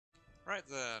Right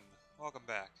then, welcome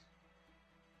back.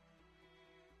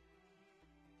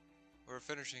 We're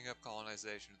finishing up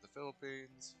colonization of the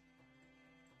Philippines,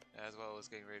 as well as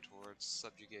getting ready towards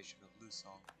subjugation of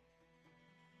Lusong.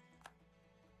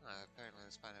 Apparently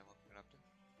this pineapple went up to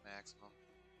maximum.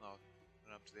 Oh,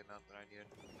 went up to the amount that I needed.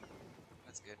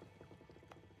 That's good.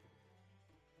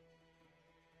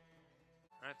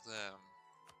 Right then.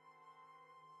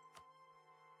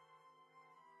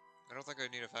 I don't think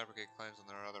I need to fabricate claims on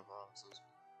their other provinces.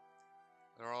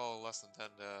 They're all less than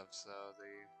 10 devs, so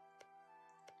the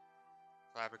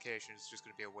fabrication is just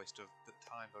going to be a waste of the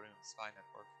time building a spy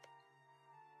network.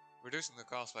 Reducing the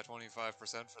cost by 25%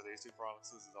 for these two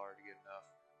provinces is already good enough.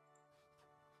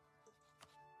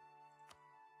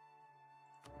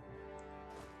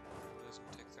 This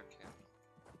will take their capital.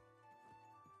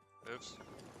 Oops.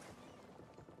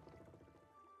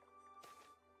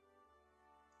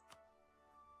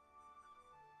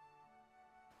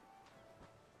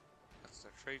 That's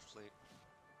their trade fleet.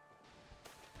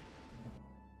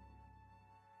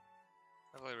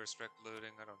 Heavily restrict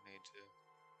looting, I don't need to.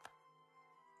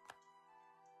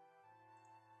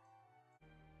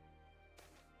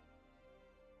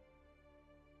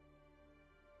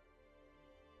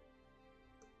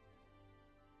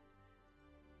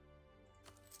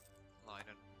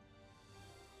 Linen.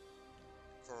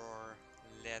 For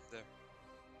leather.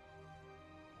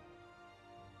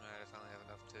 Alright, I finally have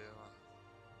enough to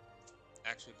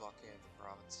actually blockade the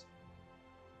province.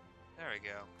 There we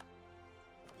go.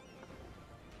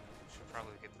 Should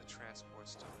probably get the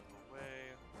transports to move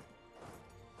away.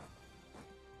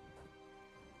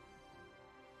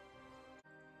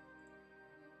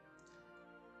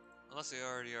 Unless they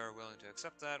already are willing to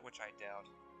accept that, which I doubt.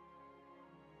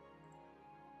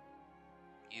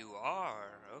 You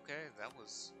are? Okay, that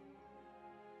was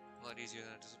a lot easier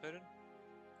than anticipated.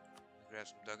 Grab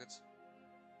some ducats.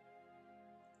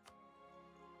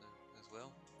 As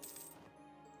well.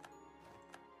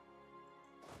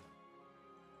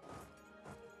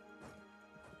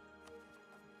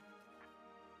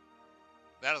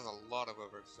 That is a lot of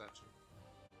overextension.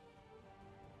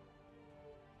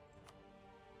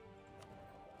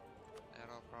 Add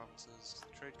all provinces to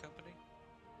the trade company.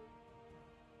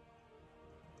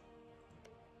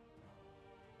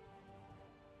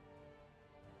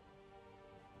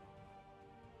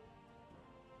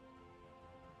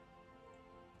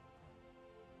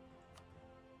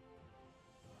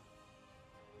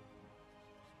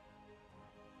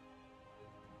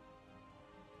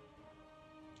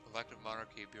 Elected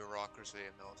monarchy, bureaucracy,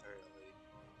 and military elite.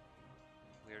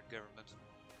 Weird government.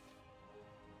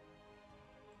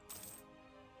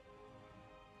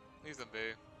 Leave them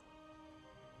be.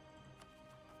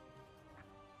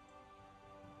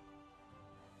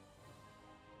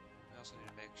 I also need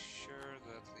to make sure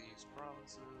that these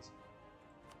provinces end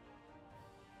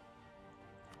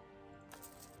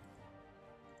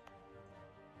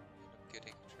up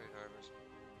getting trade harbors.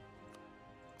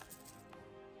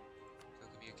 So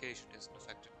communication isn't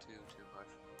affected too much.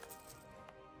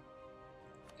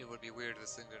 It would be weird if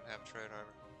this thing didn't have a trade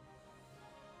harbor.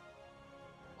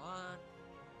 What?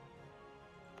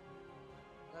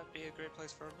 That'd be a great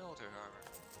place for a military harbor.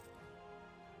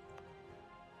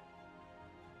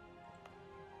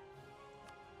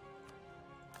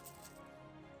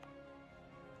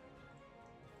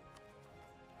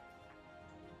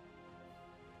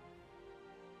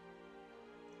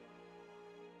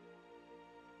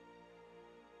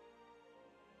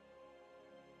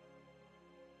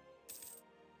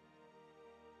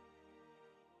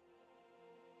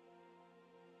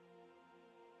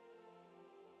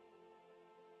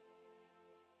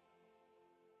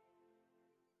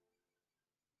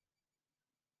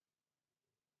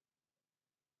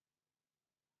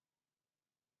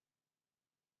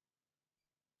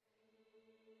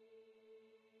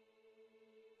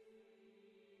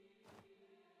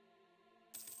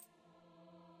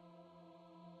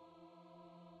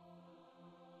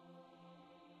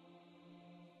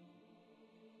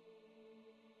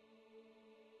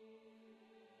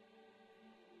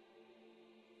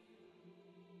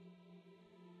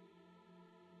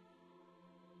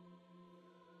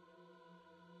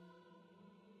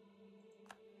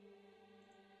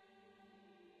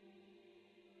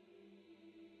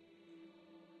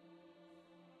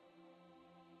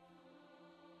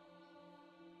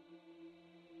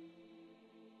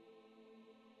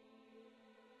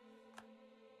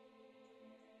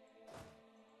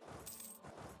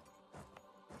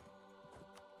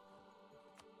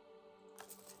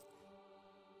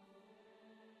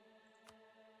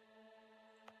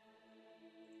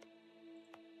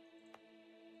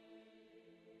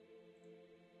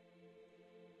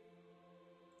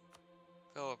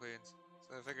 Philippines.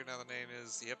 So I figured now the name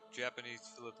is, yep, Japanese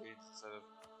Philippines instead of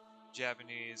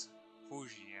Japanese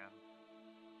Fujian.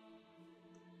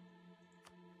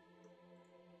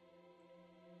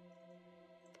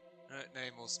 That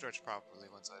name will stretch properly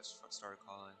once I start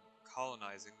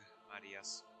colonizing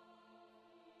IDS.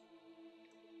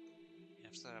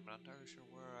 After that, I'm not entirely sure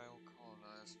where I will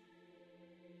colonize.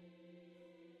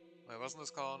 Wait, wasn't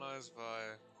this colonized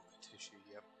by tissue?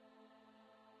 Yep.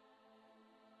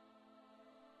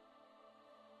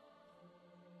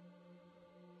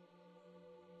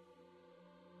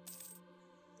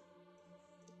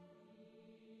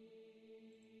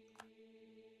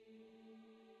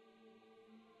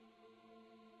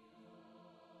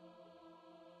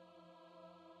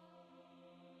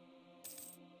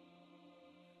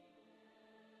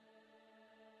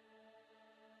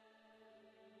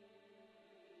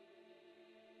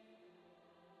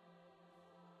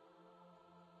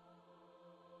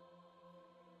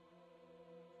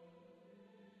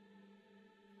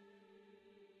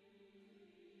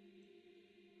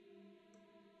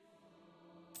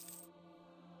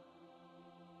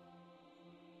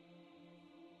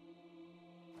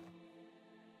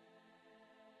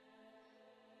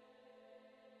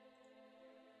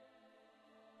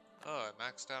 Oh, I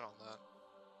maxed out on that.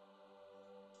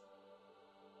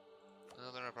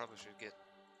 Well, then I probably should get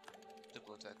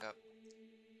Diplotech up.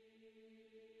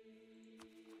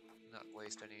 Not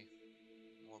waste any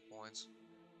more points.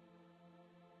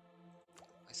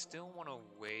 I still want to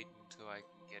wait until I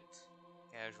can get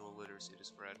casual literacy to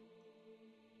spread.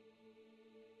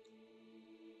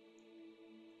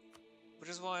 Which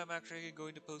is why I'm actually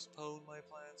going to postpone my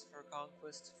plans for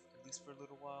conquest, at least for a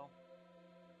little while.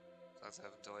 So let's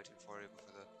have until 1840 before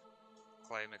the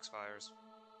claim expires.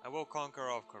 I will conquer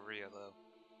all of Korea, though.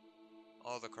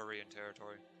 All the Korean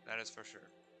territory, that is for sure.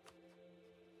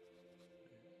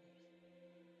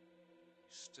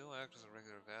 Still act as a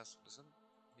regular vassal. Doesn't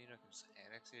mean I can just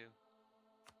annex you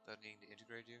without needing to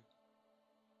integrate you.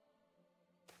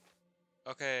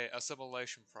 Okay,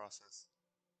 assimilation process.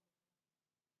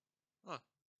 Huh.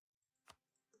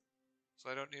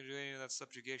 So I don't need to do any of that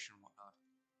subjugation and whatnot.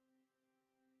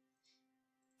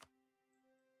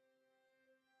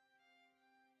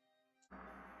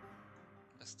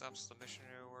 That stops the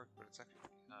missionary work, but it's actually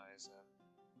pretty high, is that?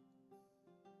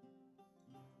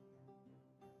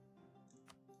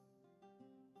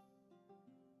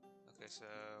 Okay, so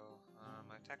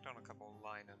I tacked on a couple of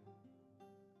linen.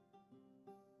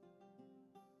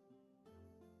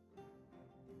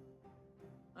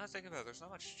 I was thinking about it, there's not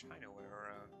much Chinaware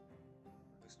around.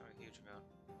 At least not a huge amount.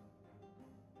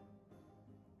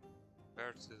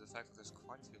 Compared to the fact that there's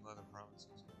quite a few leather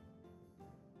provinces.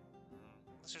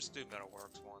 Let's just do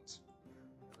metalworks once,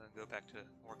 and then go back to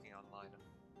working on linen.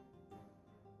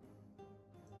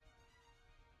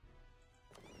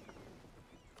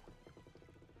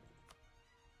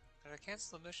 Did I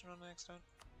cancel the mission on accident?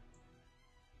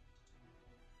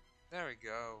 There we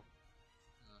go.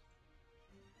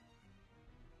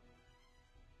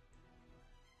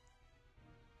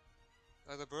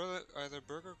 Either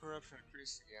burger corruption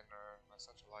increased again, or my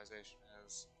centralization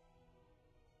has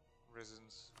risen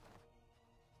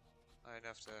high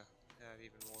enough to add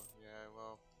even more. Yeah,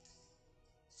 well,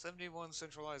 71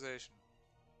 centralization.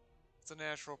 It's a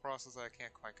natural process I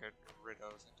can't quite get rid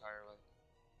of entirely.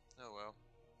 Oh well.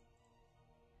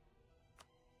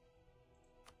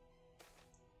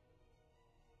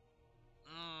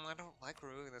 I don't like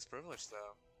removing this privilege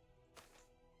though,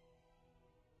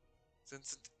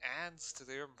 since it adds to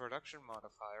the urban production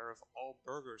modifier of all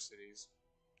burger cities,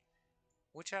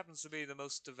 which happens to be the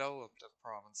most developed of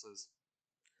provinces.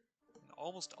 And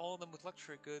almost all of them with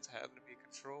luxury goods happen to be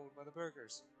controlled by the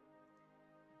burghers.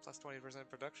 Plus 20%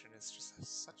 production is just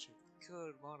such a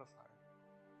good modifier.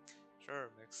 Sure,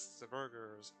 makes the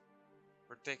burgers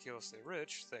ridiculously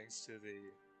rich thanks to the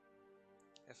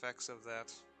effects of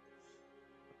that.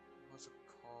 What's it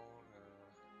called?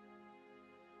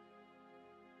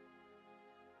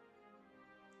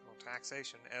 Well,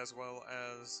 taxation, as well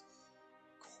as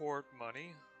court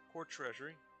money, court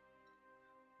treasury,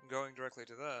 going directly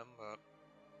to them, but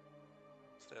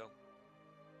still.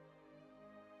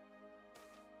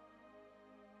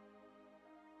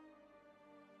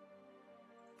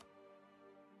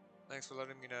 Thanks for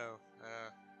letting me know.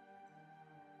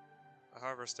 The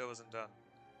harbor still isn't done.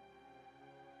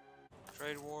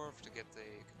 Trade wharf to get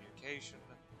the communication.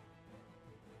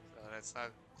 So that's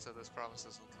not. So this province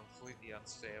isn't completely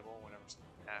unstable whenever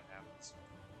something bad happens.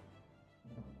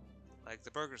 Like the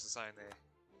burghers decide they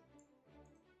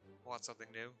want something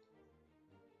new.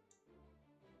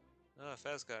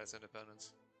 Fez got its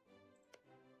independence.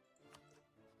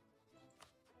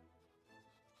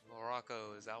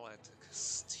 Morocco is allied to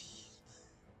Castile.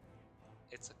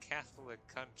 It's a Catholic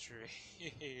country.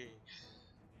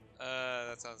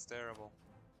 That sounds terrible.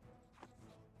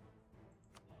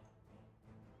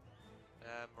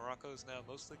 Morocco is now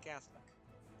mostly Catholic.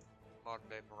 Modern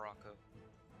day Morocco.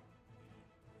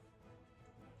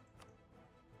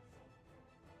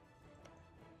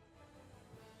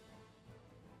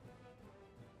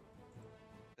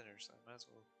 Finish, so I might as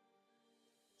well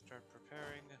start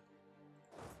preparing.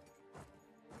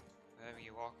 Having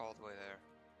you walk all the way there.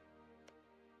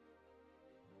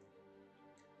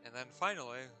 And then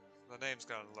finally, the name's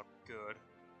gonna look good.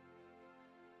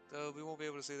 Though we won't be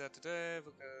able to see that today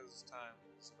because time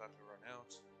is about to run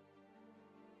out.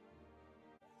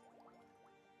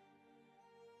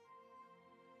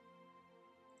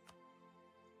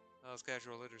 How's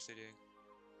casual literacy doing?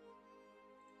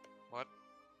 What?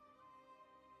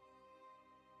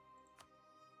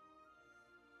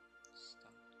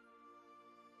 Stop.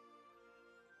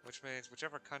 Which means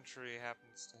whichever country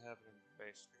happens to have it in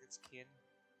base. I think it's kin.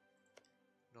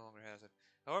 No longer has it.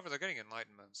 However, they're getting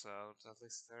enlightenment, so at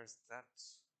least there's that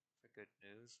for good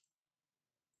news.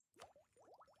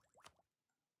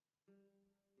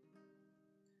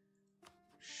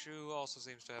 Shu also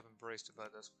seems to have embraced it by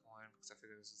this point, because I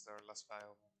figure this is their less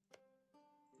viable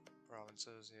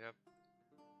provinces. Yep.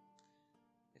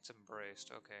 It's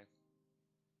embraced, okay.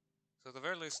 So at the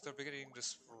very least, they're beginning to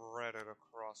spread it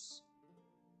across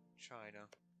China.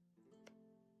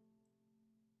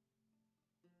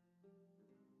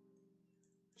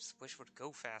 Just wish it would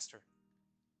go faster.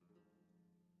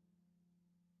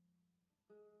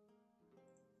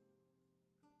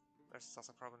 It's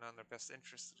also probably not in their best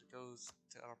interest that it goes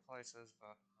to other places,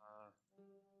 but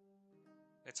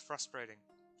it's frustrating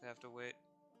to have to wait.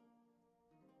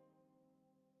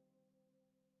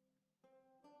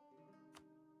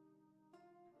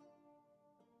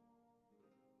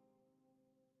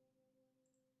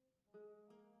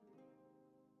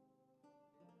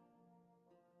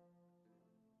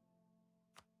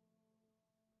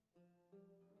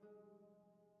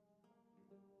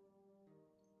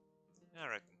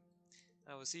 Alright,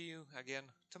 I will see you again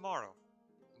tomorrow.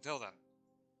 Until then,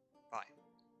 bye.